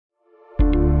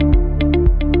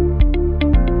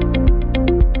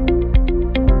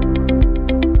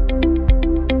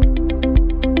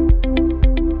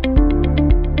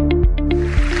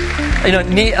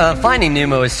Finding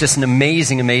Nemo is just an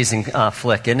amazing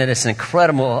flick, isn't it? It's an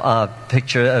incredible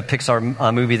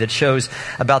Pixar movie that shows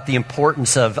about the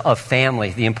importance of family,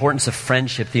 the importance of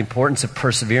friendship, the importance of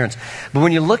perseverance. But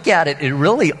when you look at it, it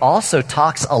really also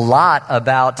talks a lot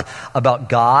about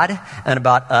God and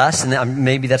about us, and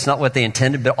maybe that's not what they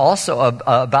intended, but also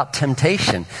about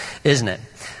temptation, isn't it?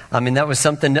 I mean, that was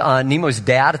something Nemo's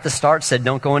dad at the start said,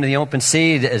 don't go into the open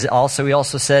sea. He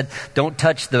also said, don't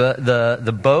touch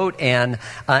the boat. And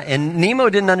Nemo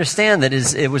didn't understand that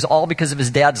it was all because of his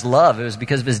dad's love. It was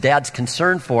because of his dad's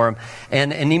concern for him.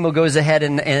 And Nemo goes ahead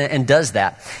and does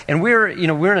that. And we're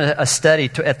in a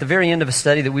study, at the very end of a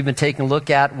study that we've been taking a look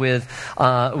at with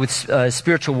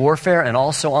spiritual warfare and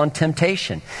also on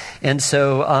temptation. And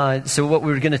so what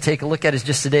we're going to take a look at is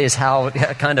just today is how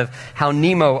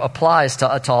Nemo applies to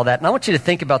all that. And I want you to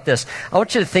think about this. I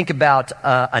want you to think about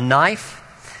a knife,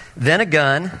 then a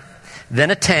gun, then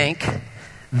a tank,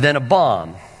 then a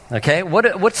bomb. Okay,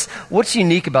 what's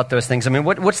unique about those things? I mean,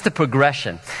 what's the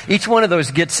progression? Each one of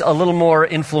those gets a little more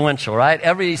influential, right?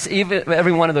 Every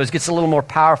one of those gets a little more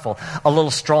powerful, a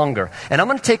little stronger. And I'm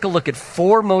going to take a look at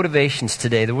 4 motivations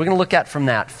today that we're going to look at from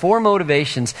that. 4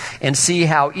 motivations and see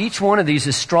how each one of these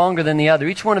is stronger than the other.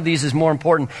 Each one of these is more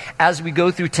important as we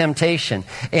go through temptation.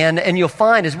 And you'll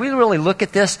find as we really look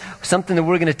at this, something that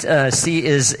we're going to see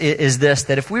is this,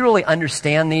 that if we really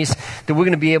understand these, that we're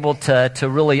going to be able to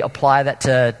really apply that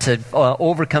to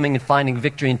overcoming and finding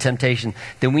victory in temptation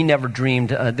than we never dreamed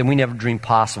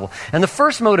possible. And the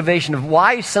first motivation of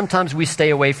why sometimes we stay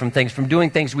away from things, from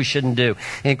doing things we shouldn't do,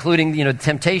 including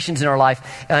temptations in our life,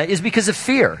 is because of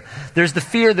fear. There's the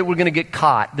fear that we're going to get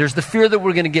caught. There's the fear that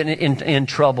we're going to get in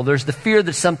trouble. There's the fear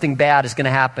that something bad is going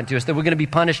to happen to us, that we're going to be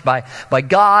punished by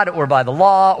God or by the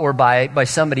law or by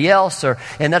somebody else.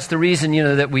 And that's the reason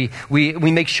that we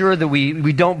make sure that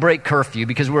we don't break curfew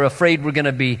because we're afraid we're going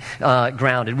to be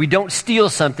grounded. We don't steal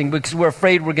something because we're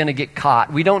afraid we're going to get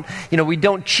caught. We don't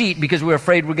cheat because we're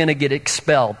afraid we're going to get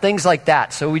expelled. Things like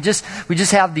that. So we just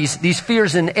have these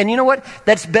fears, and you know what?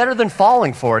 That's better than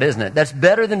falling for it, isn't it? That's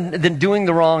better than doing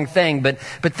the wrong thing. But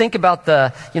think about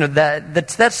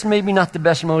that's maybe not the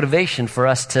best motivation for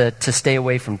us to stay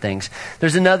away from things.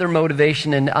 There's another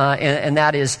motivation, and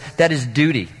that is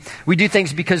duty. We do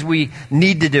things because we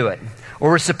need to do it,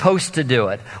 or we're supposed to do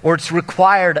it, or it's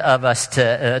required of us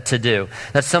to do.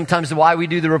 That's sometimes why we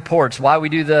do the reports, why we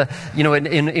do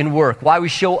in work, why we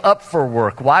show up for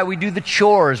work, why we do the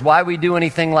chores, why we do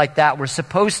anything like that. We're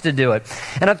supposed to do it.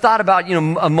 And I've thought about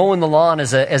mowing the lawn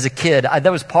as a kid.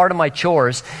 That was part of my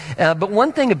chores. But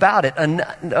one thing about it,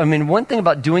 one thing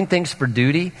about doing things for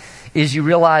duty is you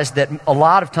realize that a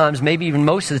lot of times, maybe even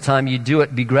most of the time, you do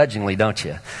it begrudgingly, don't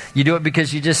you? You do it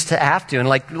because you just have to. And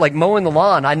like mowing the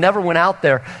lawn, I never went out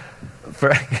there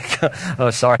for... oh,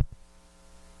 sorry.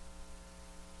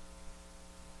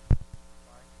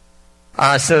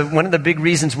 So one of the big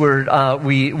reasons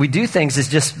we do things is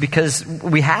just because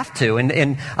we have to.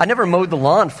 And I never mowed the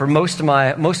lawn for most of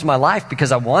my life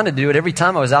because I wanted to do it. Every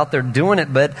time I was out there doing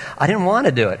it, but I didn't want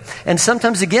to do it. And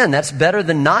sometimes, again, that's better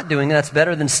than not doing it. That's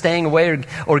better than staying away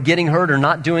or getting hurt or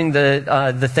not doing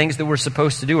the things that we're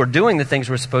supposed to do or doing the things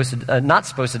we're not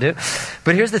supposed to do.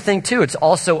 But here's the thing, too. It's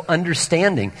also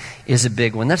understanding is a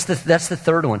big one. That's the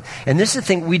third one. And this is the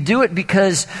thing. We do it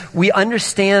because we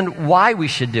understand why we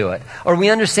should do it. Or we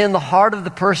understand the heart of the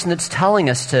person that's telling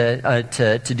us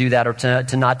to do that or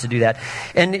to not to do that.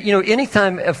 And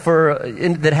anytime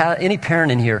any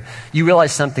parent in here, you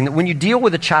realize something, that when you deal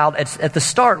with a child at the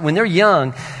start, when they're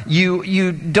young,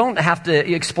 you don't have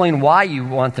to explain why you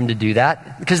want them to do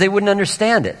that because they wouldn't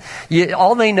understand it.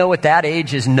 All they know at that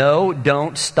age is no,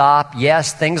 don't, stop,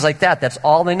 yes, things like that. That's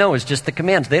all they know is just the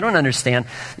commands. They don't understand.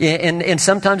 And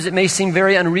sometimes it may seem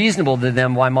very unreasonable to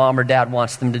them why mom or dad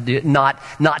wants them to do not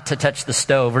to touch the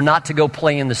stove or not to go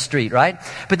play in the street, right?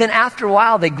 But then after a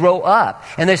while, they grow up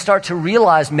and they start to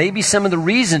realize maybe some of the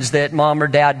reasons that mom or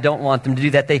dad don't want them to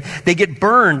do that. They get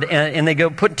burned and they go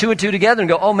put 2 and 2 together and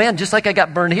go, oh man, just like I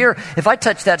got burned here, if I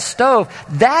touch that stove,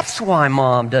 that's why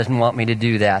mom doesn't want me to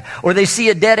do that. Or they see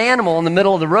a dead animal in the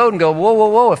middle of the road and go,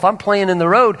 whoa, if I'm playing in the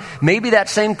road, maybe that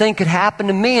same thing could happen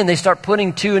to me. And they start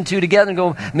putting 2 and 2 together and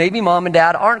go, maybe mom and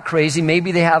dad aren't crazy.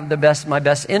 Maybe they have my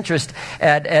best interest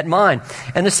at mind.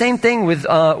 And the same thing thing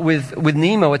with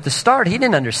Nemo at the start. He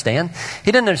didn't understand.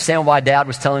 He didn't understand why Dad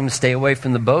was telling him to stay away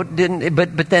from the boat.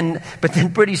 But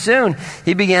then pretty soon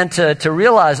he began to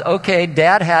realize, okay,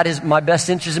 Dad had my best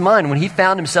interest in mind. When he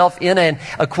found himself in an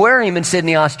aquarium in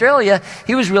Sydney, Australia,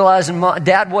 he was realizing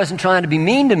Dad wasn't trying to be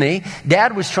mean to me.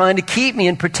 Dad was trying to keep me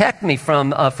and protect me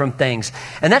from things.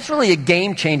 And that's really a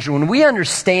game changer. When we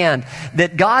understand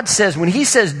that God says, when he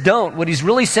says don't, what he's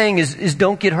really saying is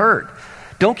don't get hurt.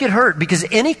 Don't get hurt, because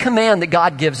any command that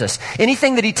God gives us,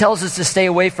 anything that he tells us to stay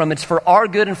away from, it's for our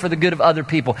good and for the good of other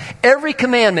people. Every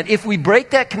commandment, if we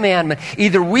break that commandment,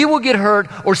 either we will get hurt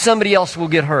or somebody else will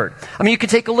get hurt. I mean, you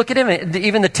could take a look at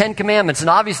even the 10 commandments,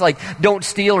 and obviously, like, don't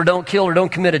steal or don't kill or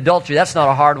don't commit adultery. That's not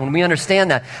a hard one. We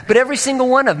understand that. But every single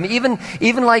one of them, even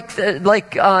like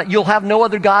you'll have no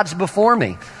other gods before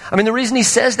me. I mean, the reason he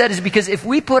says that is because if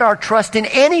we put our trust in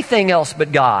anything else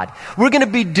but God, we're going to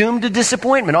be doomed to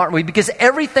disappointment, aren't we? Because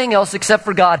everything else except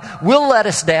for God will let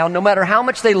us down, no matter how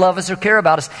much they love us or care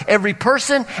about us. Every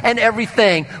person and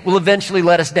everything will eventually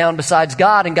let us down besides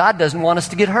God, and God doesn't want us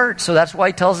to get hurt. So that's why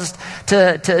he tells us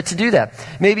to do that.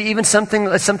 Maybe even something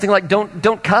like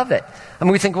don't covet. I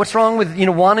mean, we think, what's wrong with,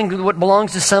 wanting what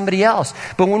belongs to somebody else?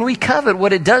 But when we covet,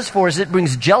 what it does for us, it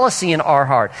brings jealousy in our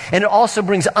heart. And it also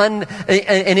brings an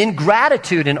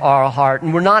ingratitude in our heart.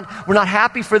 And we're not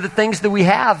happy for the things that we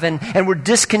have, and we're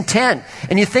discontent.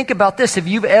 And you think about this, have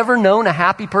you ever known a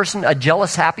happy person, a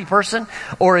jealous happy person,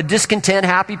 or a discontent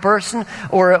happy person,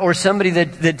 or somebody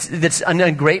that's an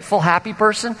ungrateful happy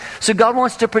person? So God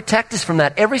wants to protect us from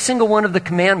that, every single one of the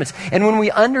commandments. And when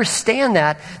we understand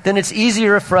that, then it's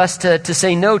easier for us to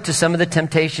say no to some of the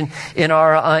temptation in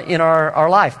our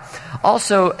life.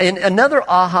 Also, another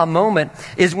aha moment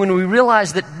is when we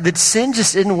realize that sin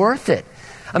just isn't worth it.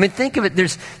 I mean, think of it.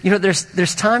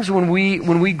 There's times when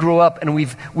we grow up and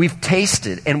we've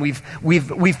tasted and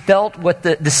we've felt what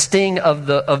the sting of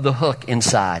the hook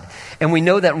inside, and we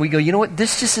know that, and we go, you know what?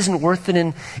 This just isn't worth it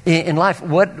in life.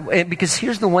 Because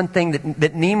here's the one thing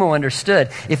that Nemo understood.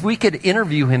 If we could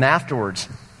interview him afterwards,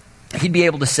 he'd be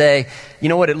able to say, you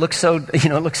know what, it looks so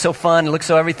fun, it looks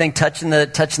so everything, touching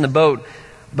the boat,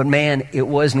 but man, it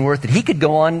wasn't worth it. He could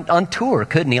go on tour,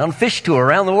 couldn't he? On fish tour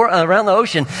around the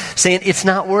ocean, saying it's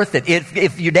not worth it.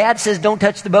 If your dad says don't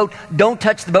touch the boat, don't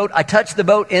touch the boat. I touched the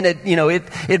boat, and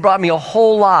it brought me a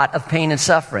whole lot of pain and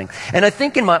suffering. And I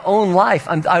think in my own life,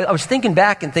 I was thinking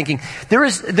back and thinking, there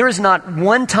is not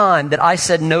one time that I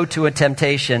said no to a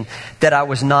temptation that I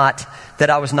was not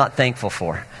thankful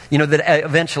for. That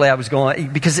eventually I was going,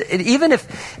 because even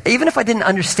if I didn't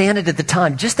understand it at the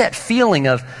time, just that feeling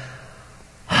of,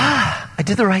 I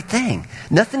did the right thing.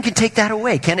 Nothing can take that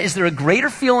away. Is there a greater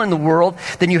feeling in the world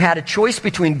than you had a choice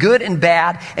between good and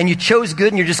bad, and you chose good,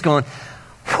 and you're just going,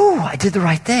 whew, I did the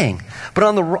right thing. But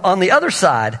on the other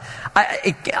side,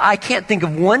 I can't think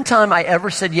of one time I ever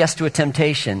said yes to a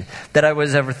temptation that I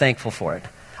was ever thankful for it.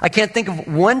 I can't think of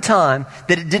one time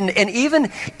that it didn't. And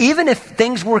even if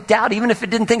things worked out, even if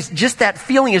it didn't, just that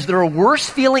feeling, is there a worse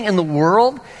feeling in the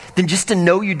world than just to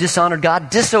know you dishonored God,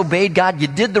 disobeyed God, you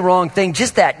did the wrong thing,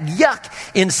 just that yuck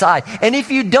inside? And if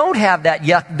you don't have that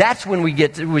yuck, that's when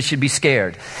we should be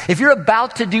scared. If you're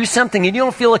about to do something and you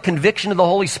don't feel a conviction of the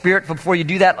Holy Spirit before you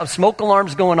do that, a smoke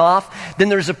alarm's going off, then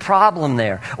there's a problem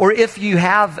there. Or if you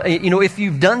have, if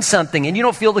you've done something and you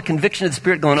don't feel the conviction of the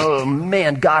Spirit going, oh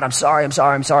man, God, I'm sorry.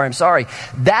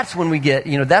 That's when we get,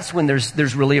 that's when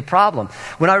there's really a problem.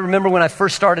 When I remember when I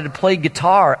first started to play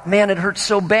guitar, man, it hurt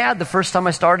so bad the first time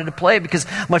I started to play because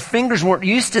my fingers weren't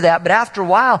used to that. But after a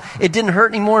while, it didn't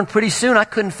hurt anymore, and pretty soon I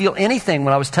couldn't feel anything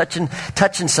when I was touching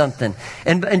something.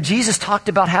 And Jesus talked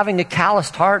about having a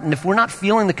calloused heart, and if we're not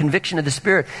feeling the conviction of the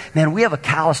Spirit, man, we have a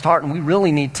calloused heart, and we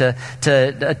really need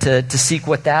to seek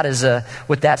what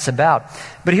that's about.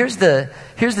 But here's the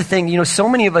thing, so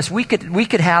many of us, we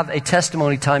could have a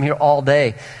testimony time here all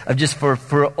day of just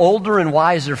for older and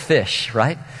wiser fish,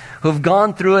 right? Who have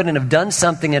gone through it and have done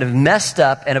something and have messed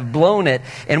up and have blown it,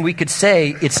 and we could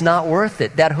say it's not worth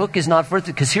it. That hook is not worth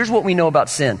it, because here's what we know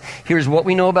about sin. Here's what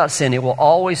we know about sin. It will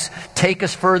always take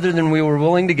us further than we were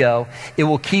willing to go. It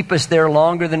will keep us there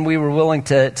longer than we were willing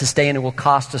to stay, and it will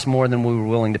cost us more than we were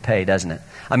willing to pay, doesn't it?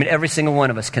 I mean, every single one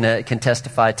of us can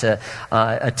testify to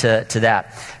that.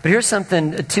 But here's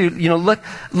something too.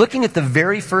 Looking at the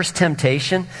very first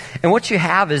temptation, and what you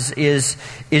have is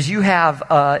you have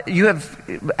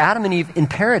Adam and Eve in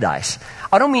paradise.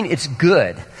 I don't mean it's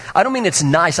good. I don't mean it's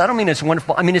nice. I don't mean it's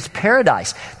wonderful. I mean it's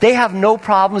paradise. They have no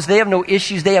problems. They have no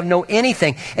issues. They have no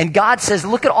anything. And God says,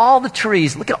 look at all the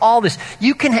trees. Look at all this.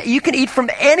 You can eat from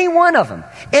any one of them.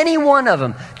 Any one of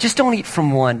them. Just don't eat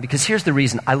from one, because here's the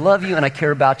reason. I love you and I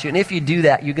care about you. And if you do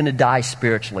that, you're going to die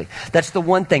spiritually. That's the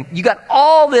one thing. You got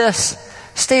all this.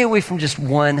 Stay away from just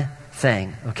one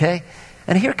thing, okay?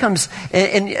 And here comes,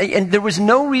 and there was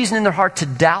no reason in their heart to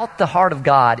doubt the heart of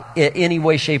God in any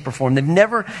way, shape, or form. They've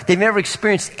never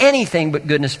experienced anything but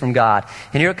goodness from God.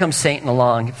 And here comes Satan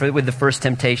along with the first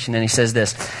temptation, and he says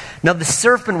this. Now the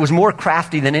serpent was more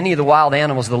crafty than any of the wild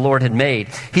animals the Lord had made.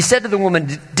 He said to the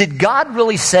woman, did God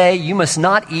really say you must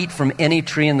not eat from any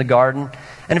tree in the garden?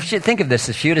 And if she think of this,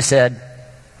 if she would have said,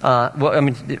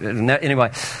 anyway,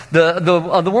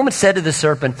 the woman said to the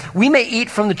serpent, we may eat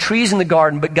from the trees in the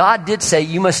garden, but God did say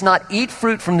you must not eat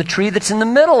fruit from the tree that's in the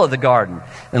middle of the garden.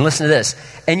 And listen to this.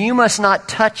 And you must not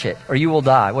touch it or you will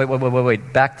die.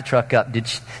 Wait. Back the truck up. Did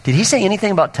he say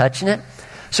anything about touching it?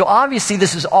 So obviously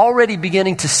this is already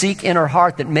beginning to seek in her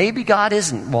heart that maybe God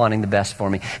isn't wanting the best for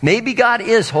me. Maybe God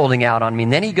is holding out on me.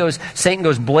 And then Satan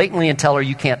goes blatantly and tell her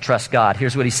you can't trust God.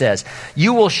 Here's what he says.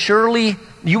 You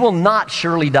will not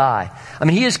surely die. I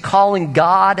mean, he is calling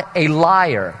God a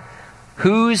liar.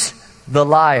 Who's the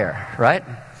liar, right?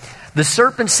 The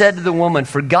serpent said to the woman,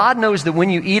 for God knows that when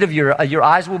you eat of your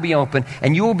eyes will be open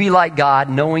and you will be like God,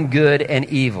 knowing good and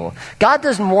evil. God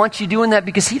doesn't want you doing that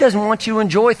because he doesn't want you to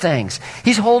enjoy things.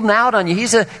 He's holding out on you.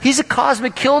 He's a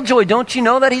cosmic killjoy. Don't you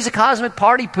know that? He's a cosmic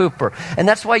party pooper. And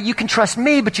that's why you can trust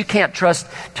me, but you can't trust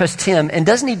him. And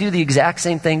doesn't he do the exact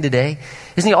same thing today?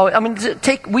 Isn't he? I mean,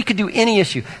 we could do any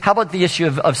issue. How about the issue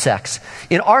of sex?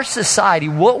 In our society,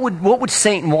 what would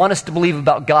Satan want us to believe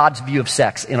about God's view of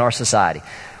sex in our society?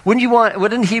 Wouldn't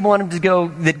he want him to go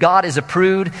that God is a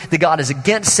prude, that God is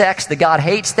against sex, that God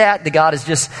hates that God is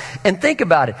just, and think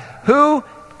about it. Who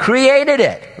created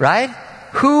it, right?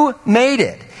 Who made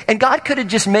it? And God could have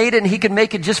just made it and he could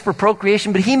make it just for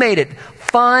procreation, but he made it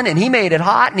fun and he made it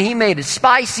hot and he made it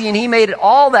spicy and he made it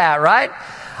all that, right?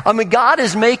 I mean, God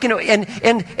is making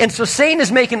it, and so Satan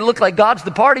is making it look like God's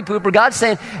the party pooper. God's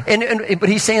saying, but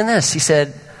he's saying this. He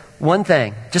said, one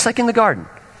thing, just like in the garden.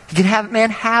 You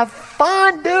can have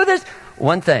fun, do this.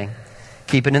 One thing,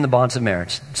 keep it in the bonds of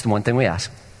marriage. It's the one thing we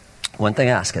ask. One thing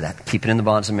I ask of that, keep it in the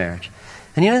bonds of marriage.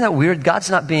 And you know that weird? God's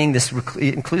not being this,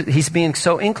 he's being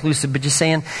so inclusive, but just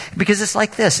saying, because it's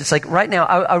like this. It's like right now,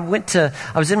 I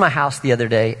was in my house the other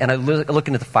day and I was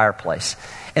looking at the fireplace.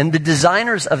 And the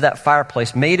designers of that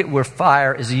fireplace made it where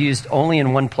fire is used only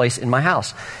in one place in my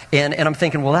house. And I'm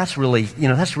thinking, well, that's really,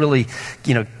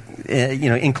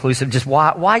 inclusive. Just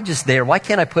why just there? Why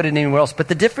can't I put it anywhere else? But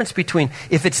the difference between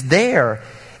if it's there,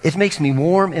 it makes me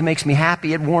warm, it makes me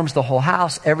happy, it warms the whole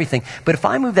house, everything. But if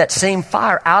I move that same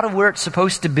fire out of where it's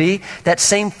supposed to be, that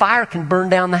same fire can burn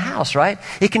down the house, right?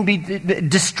 It can be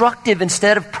destructive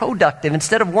instead of productive,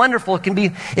 instead of wonderful. It can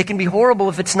be horrible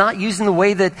if it's not used in the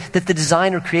way that the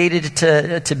designer created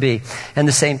it to be. And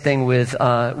the same thing with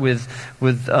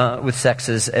sex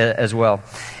as well.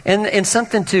 And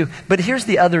something too. But here's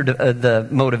the other the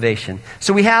motivation.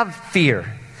 So we have fear,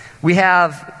 we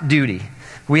have duty.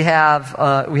 We have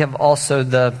also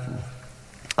the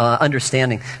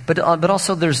understanding, but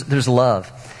also there's love.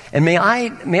 And may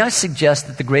I suggest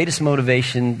that the greatest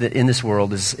motivation that in this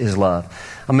world is love.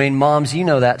 I mean, moms, you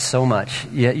know that so much.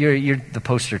 You're the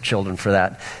poster children for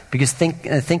that. Because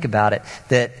think about it.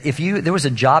 That if there was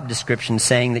a job description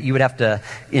saying that you would have to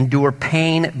endure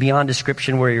pain beyond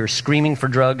description, where you're screaming for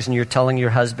drugs and you're telling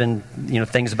your husband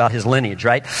things about his lineage,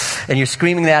 right? And you're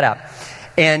screaming that out.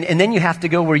 And then you have to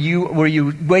go where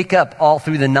you wake up all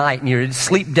through the night and you're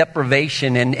sleep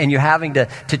deprivation and you're having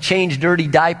to change dirty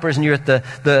diapers and you're at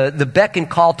the beck and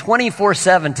call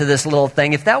 24/7 to this little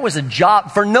thing. If that was a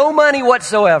job for no money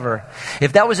whatsoever,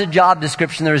 if that was a job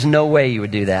description, there is no way you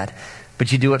would do that.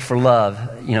 But you do it for love,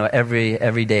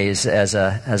 every day as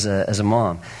a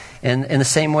mom. And in the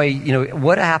same way,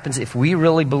 what happens if we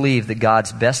really believe that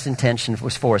God's best intention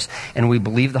was for us, and we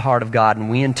believe the heart of God, and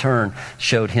we in turn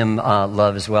showed him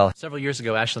love as well? Several years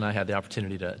ago, Ashley and I had the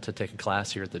opportunity to take a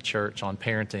class here at the church on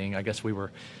parenting. I guess we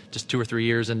were just 2 or 3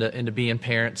 years into being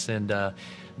parents, and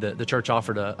the church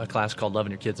offered a class called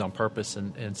Loving Your Kids on Purpose,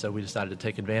 and so we decided to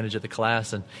take advantage of the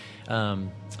class. And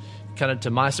kind of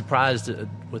to my surprise,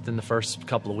 within the first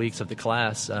couple of weeks of the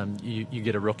class, you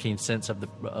get a real keen sense of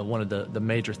one of the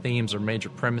major themes or major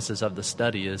premises of the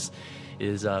study is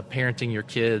parenting your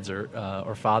kids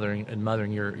or fathering and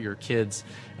mothering your kids,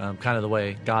 kind of the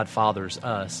way God fathers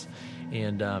us.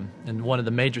 And one of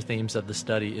the major themes of the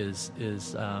study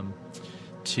is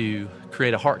to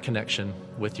create a heart connection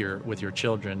with your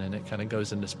children, and it kind of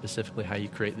goes into specifically how you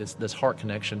create this heart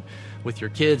connection with your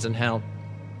kids, and how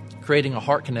creating a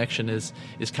heart connection is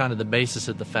kind of the basis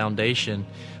of the foundation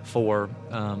for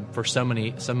so many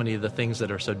of the things that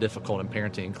are so difficult in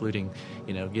parenting, including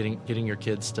getting your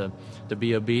kids to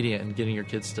be obedient, and getting your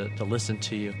kids to listen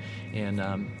to you,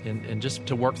 and just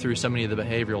to work through so many of the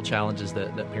behavioral challenges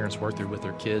that parents work through with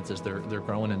their kids as they're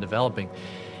growing and developing.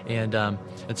 And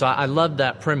so I love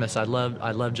that premise. I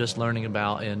love just learning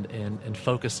about and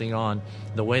focusing on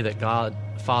the way that God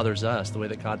fathers us, the way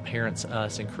that God parents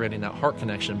us, and creating that heart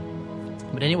connection.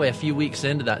 But anyway, a few weeks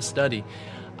into that study,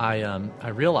 I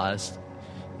realized,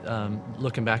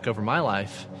 looking back over my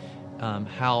life,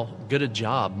 how good a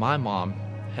job my mom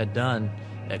had done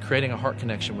at creating a heart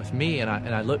connection with me. And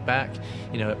I look back,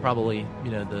 at probably,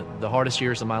 the hardest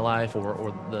years of my life,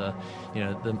 or the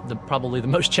probably the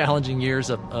most challenging years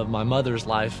of my mother's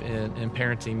life in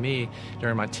parenting me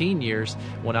during my teen years,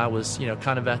 when I was,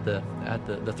 kind of at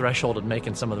the threshold of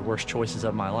making some of the worst choices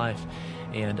of my life.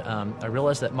 And I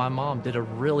realized that my mom did a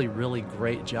really, really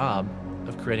great job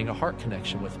of creating a heart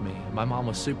connection with me. My mom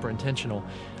was super intentional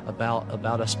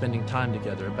about us spending time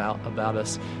together, about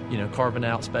us, carving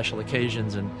out special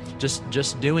occasions, and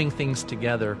just doing things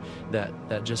together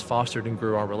that just fostered and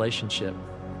grew our relationship.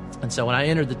 And so when I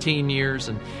entered the teen years,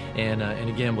 and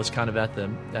again was kind of at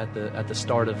the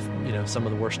start of some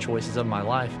of the worst choices of my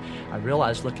life, I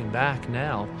realized, looking back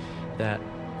now, that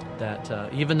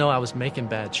even though I was making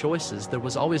bad choices, there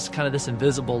was always kind of this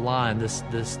invisible line, this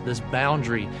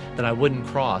boundary that I wouldn't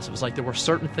cross. It was like there were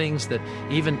certain things that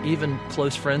even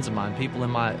close friends of mine, people in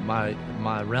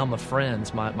my realm of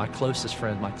friends, my closest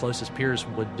friends, my closest peers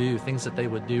would do, things that they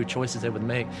would do, choices they would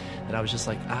make, that I was just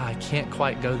like, I can't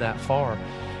quite go that far.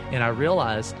 And I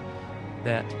realized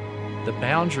that the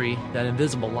boundary, that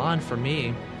invisible line for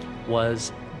me,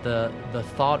 was the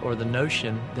thought or the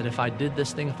notion that if I did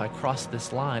this thing, if I crossed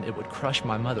this line, it would crush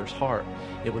my mother's heart.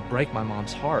 It would break my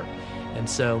mom's heart. And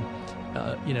so,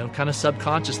 kind of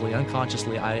subconsciously,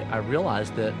 unconsciously, I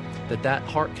realized that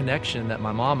heart connection that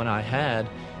my mom and I had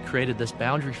created this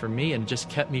boundary for me, and just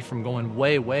kept me from going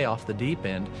way, way off the deep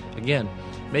end. Again,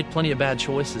 made plenty of bad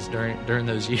choices during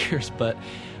those years, but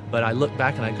I look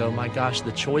back and I go, my gosh,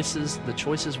 the choices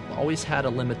always had a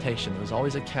limitation. There was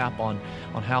always a cap on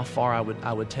how far I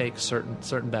would take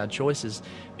certain bad choices,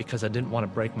 because I didn't want to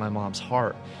break my mom's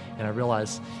heart. And I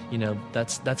realized,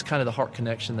 that's kind of the heart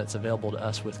connection that's available to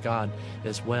us with God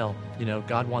as well.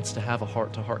 God wants to have a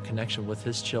heart-to-heart connection with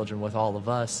His children, with all of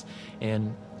us,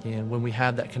 and when we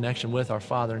have that connection with our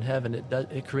Father in heaven,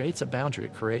 it creates a boundary.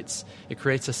 It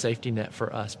creates a safety net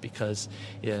for us, because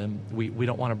we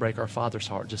don't want to break our Father's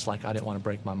heart, just like I didn't want to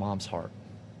break my mom's heart.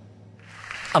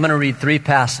 I'm going to read 3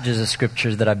 passages of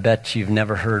Scripture that I bet you've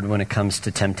never heard when it comes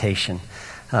to temptation,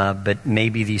 but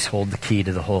maybe these hold the key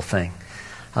to the whole thing.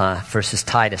 First is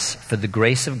Titus. For the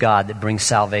grace of God that brings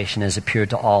salvation has appeared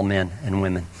to all men and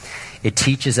women. It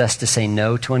teaches us to say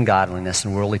no to ungodliness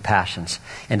and worldly passions,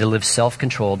 and to live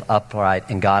self-controlled, upright,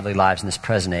 and godly lives in this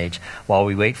present age, while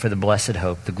we wait for the blessed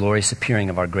hope, the glorious appearing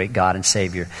of our great God and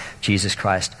Savior, Jesus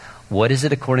Christ. What is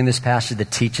it, according to this passage, that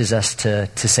teaches us to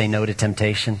say no to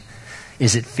temptation?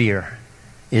 Is it fear?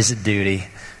 Is it duty?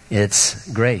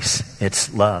 It's grace.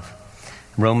 It's love.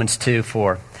 Romans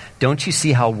 2:4. Don't you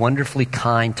see how wonderfully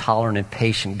kind, tolerant, and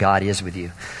patient God is with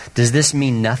you? Does this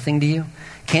mean nothing to you?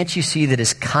 Can't you see that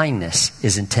His kindness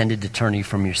is intended to turn you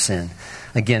from your sin?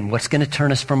 Again, what's going to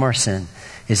turn us from our sin?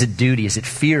 Is it duty? Is it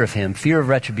fear of Him, fear of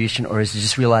retribution, or is it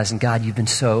just realizing, God, you've been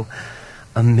so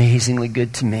amazingly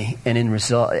good to me, and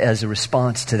as a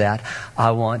response to that,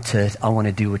 I want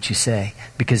to do what you say,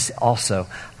 because also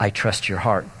I trust your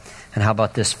heart. And how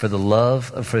about this?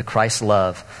 For Christ's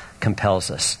love compels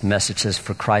us. The message says,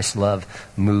 for Christ's love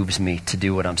moves me to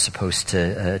do what I'm supposed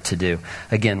to do.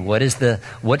 Again, what's the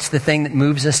thing that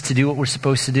moves us to do what we're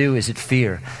supposed to do? Is it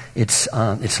fear? It's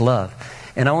love.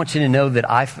 And I want you to know that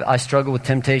I struggle with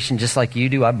temptation just like you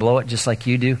do. I blow it just like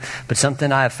you do. But something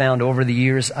I have found over the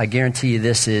years, I guarantee you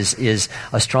this is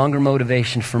a stronger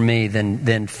motivation for me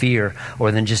than fear,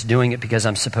 or than just doing it because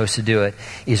I'm supposed to do it,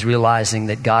 is realizing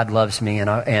that God loves me, and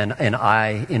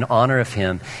I, in honor of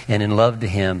Him and in love to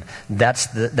Him,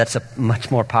 that's a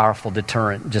much more powerful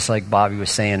deterrent, just like Bobby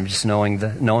was saying, just knowing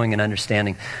and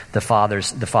understanding the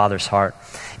Father's heart.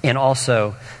 And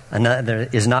also, another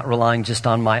is not relying just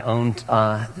on my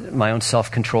own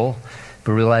self-control,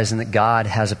 but realizing that God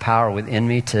has a power within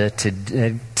me to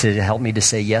help me to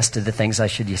say yes to the things I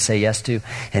should say yes to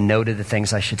and no to the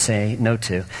things I should say no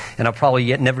to. And I'll probably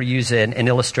yet never use an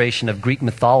illustration of Greek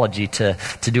mythology to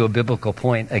do a biblical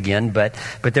point again, but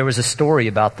there was a story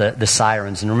about the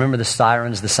sirens. And remember the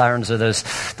sirens? The sirens are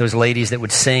those ladies that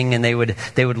would sing, and they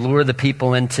would lure the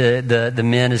people into the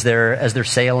men as they're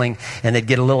sailing, and they'd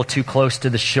get a little too close to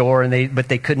the shore, but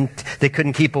they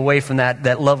couldn't keep away from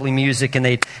that lovely music, and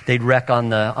they'd wreck on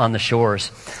the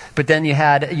shores. But then you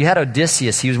had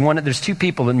Odysseus. He was there's two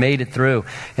people that made it through,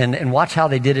 and watch how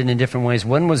they did it in different ways.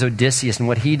 One was Odysseus, and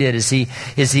what he did is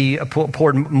he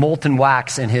poured molten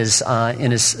wax in his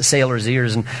sailor's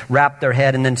ears and wrapped their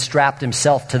head, and then strapped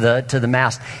himself to the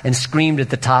mast and screamed at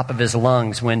the top of his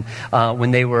lungs when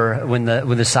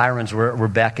the sirens were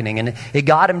beckoning, and it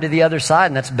got him to the other side.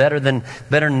 And that's better than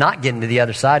not getting to the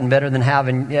other side, and better than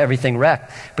having everything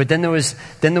wrecked. But then there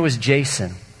was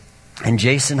Jason, and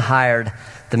Jason hired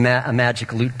a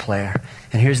magic lute player.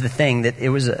 And here's the thing, that it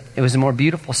was a more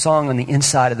beautiful song on the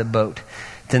inside of the boat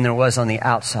than there was on the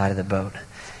outside of the boat.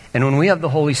 And when we have the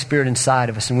Holy Spirit inside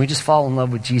of us and we just fall in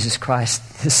love with Jesus Christ,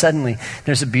 suddenly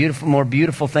there's a more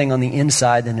beautiful thing on the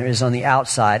inside than there is on the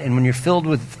outside. And when you're filled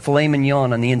with filet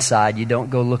mignon on the inside, you don't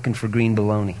go looking for green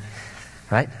bologna,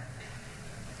 right?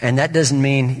 And that doesn't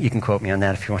mean, you can quote me on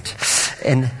that if you want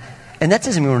to. And that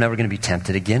doesn't mean we're never going to be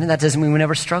tempted again. And that doesn't mean we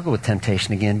never struggle with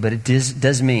temptation again. But it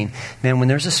does mean, man, when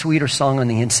there's a sweeter song on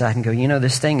the inside and go,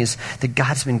 this thing is that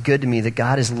God's been good to me, that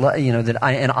God is,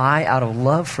 I out of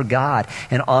love for God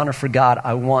and honor for God,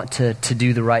 I want to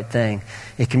do the right thing.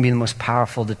 It can be the most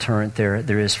powerful deterrent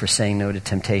there is for saying no to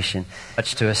temptation.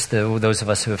 Much to us, those of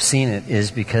us who have seen it, is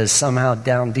because somehow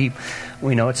down deep,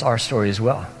 we know it's our story as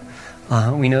well.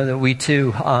 We know that we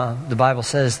too, the Bible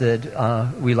says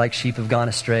that we like sheep have gone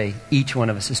astray. Each one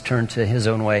of us has turned to his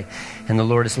own way, and the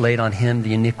Lord has laid on him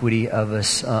the iniquity of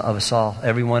us all.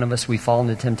 Every one of us, we fall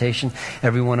into temptation.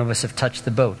 Every one of us have touched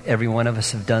the boat. Every one of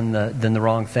us have done the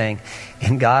wrong thing.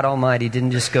 And God Almighty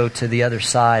didn't just go to the other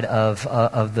side of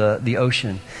the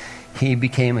ocean. He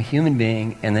became a human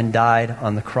being and then died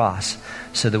on the cross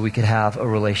so that we could have a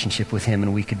relationship with him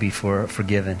and we could be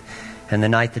forgiven. And the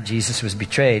night that Jesus was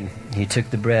betrayed, he took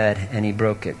the bread and he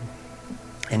broke it.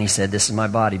 And he said, "This is my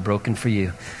body broken for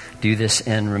you. Do this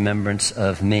in remembrance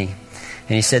of me."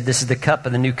 And he said, "This is the cup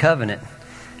of the new covenant.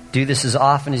 Do this as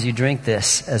often as you drink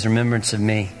this as remembrance of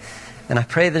me." And I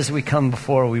pray that as we come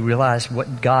before, we realize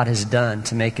what God has done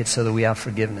to make it so that we have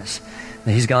forgiveness.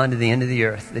 That he's gone to the end of the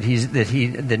earth.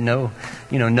 That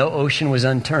no ocean was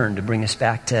unturned to bring us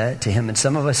back to him. And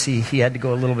some of us, he had to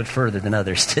go a little bit further than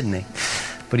others, didn't he?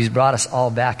 But he's brought us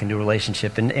all back into a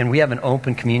relationship. And we have an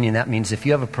open communion. That means if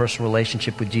you have a personal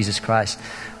relationship with Jesus Christ,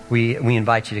 we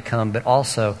invite you to come. But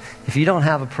also, if you don't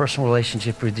have a personal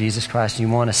relationship with Jesus Christ and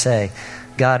you want to say,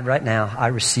 "God, right now, I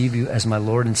receive you as my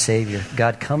Lord and Savior.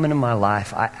 God, come into my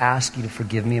life. I ask you to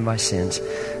forgive me of my sins."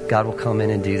 God will come in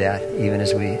and do that even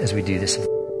as we do this.